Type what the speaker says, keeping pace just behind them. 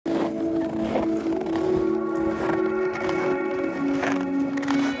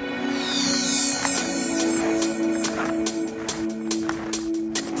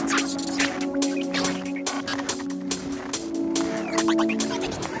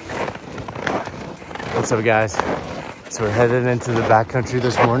What's up, guys? So we're headed into the backcountry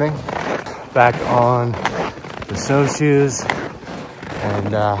this morning, back on the snowshoes,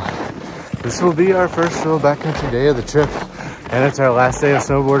 and this will be our first real backcountry day of the trip, and it's our last day of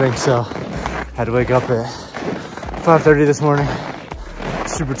snowboarding. So had to wake up at 5:30 this morning,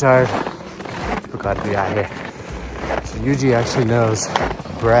 super tired, but glad to be out here. So Yuji actually knows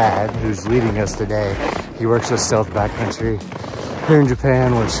Brad, who's leading us today. He works with Stealth Backcountry here in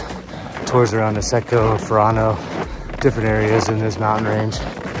Japan, which tours around Niseko, Furano, different areas in this mountain range.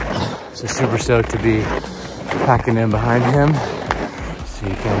 So super stoked to be packing in behind him so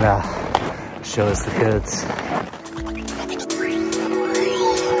he can show us the goods.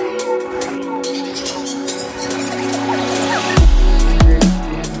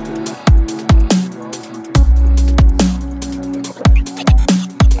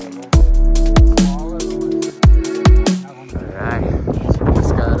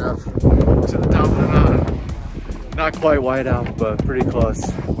 Not quite white out, but pretty close.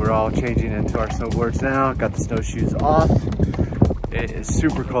 We're all changing into our snowboards now. Got the snowshoes off. It is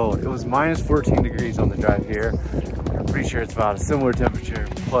super cold. It was minus 14 degrees on the drive here. I'm pretty sure it's about a similar temperature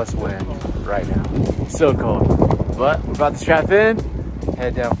plus wind right now. So cold. But we're about to strap in,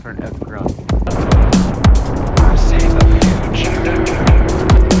 head down for an epic run. I see the future.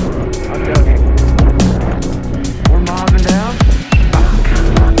 I'm joking. We're mobbing down.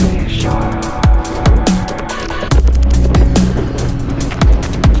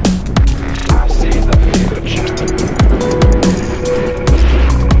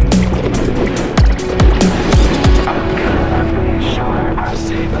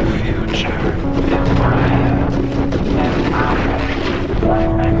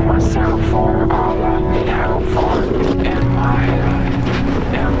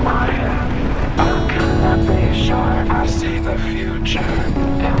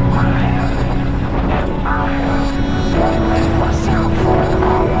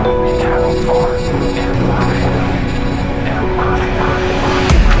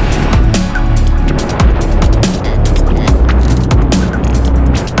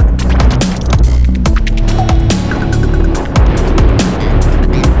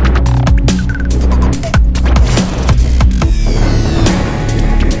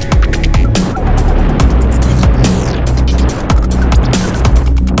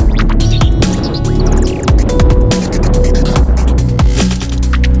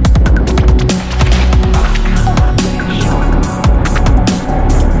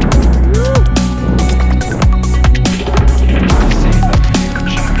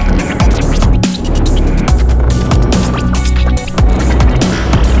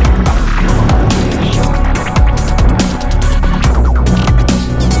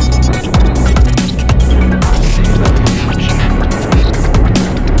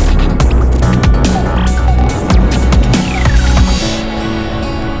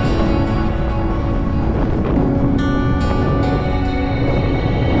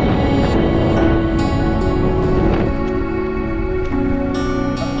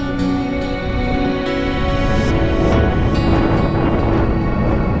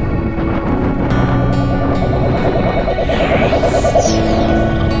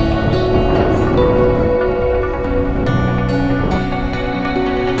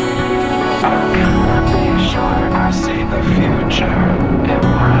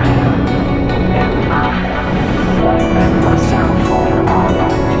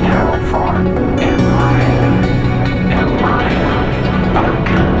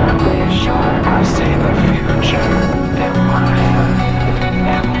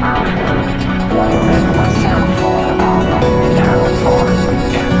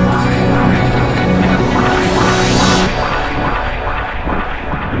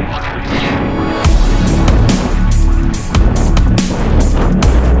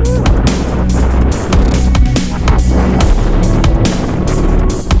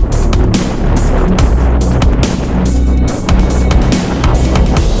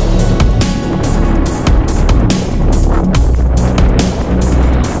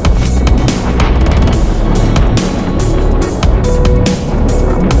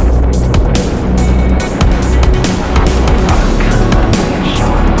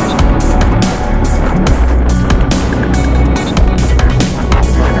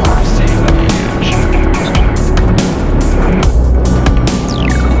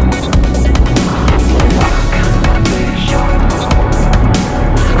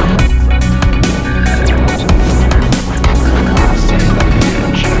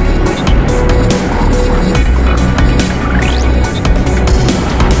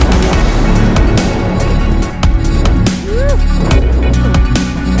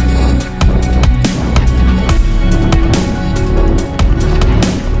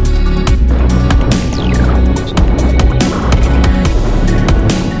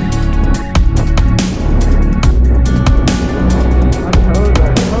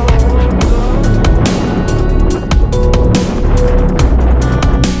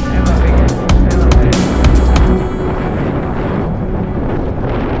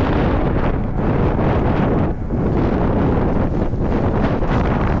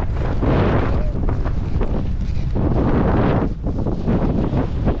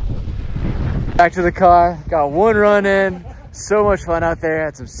 Back to the car, got one run in. So much fun out there.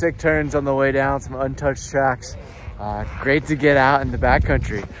 Had some sick turns on the way down, some untouched tracks. Great to get out in the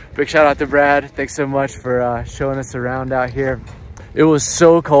backcountry. Big shout out to Brad. Thanks so much for showing us around out here. It was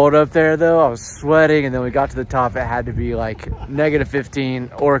so cold up there though. I was sweating, and then we got to the top. It had to be like -15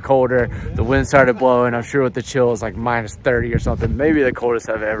 or colder. The wind started blowing. I'm sure with the chill it was like -30 or something. Maybe the coldest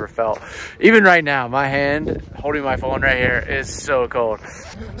I've ever felt. Even right now, my hand holding my phone right here is so cold.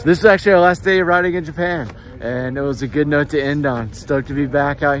 So this is actually our last day of riding in Japan, and it was a good note to end on. Stoked to be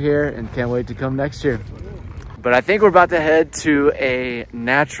back out here and can't wait to come next year. But I think we're about to head to a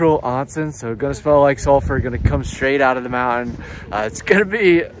natural onsen. So gonna smell like sulfur, gonna come straight out of the mountain. It's gonna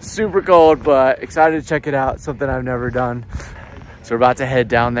be super cold, but excited to check it out. Something I've never done. So we're about to head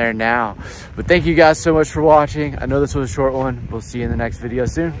down there now. But thank you guys so much for watching. I know this was a short one. We'll see you in the next video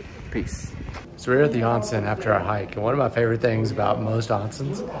soon. Peace. So we're at the onsen after our hike. And one of my favorite things about most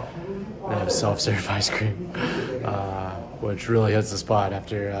onsens, they have self-serve ice cream, which really hits the spot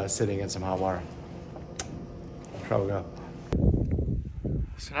after sitting in some hot water. We'll go.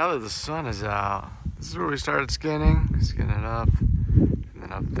 So now that the sun is out, this is where we started skinning it up, and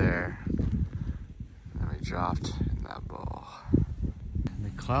then up there, and then we dropped in that bowl. And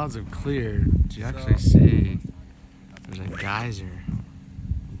the clouds have cleared. You actually see there's a geyser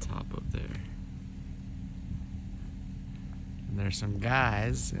on top up there. And there's some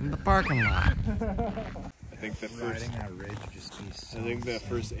guys in the parking lot. I think the first that ridge just so I think the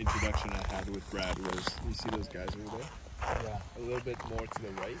first introduction I had with Brad was, you see those guys over there? Yeah. A little bit more to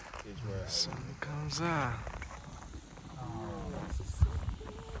the right is where sun comes out.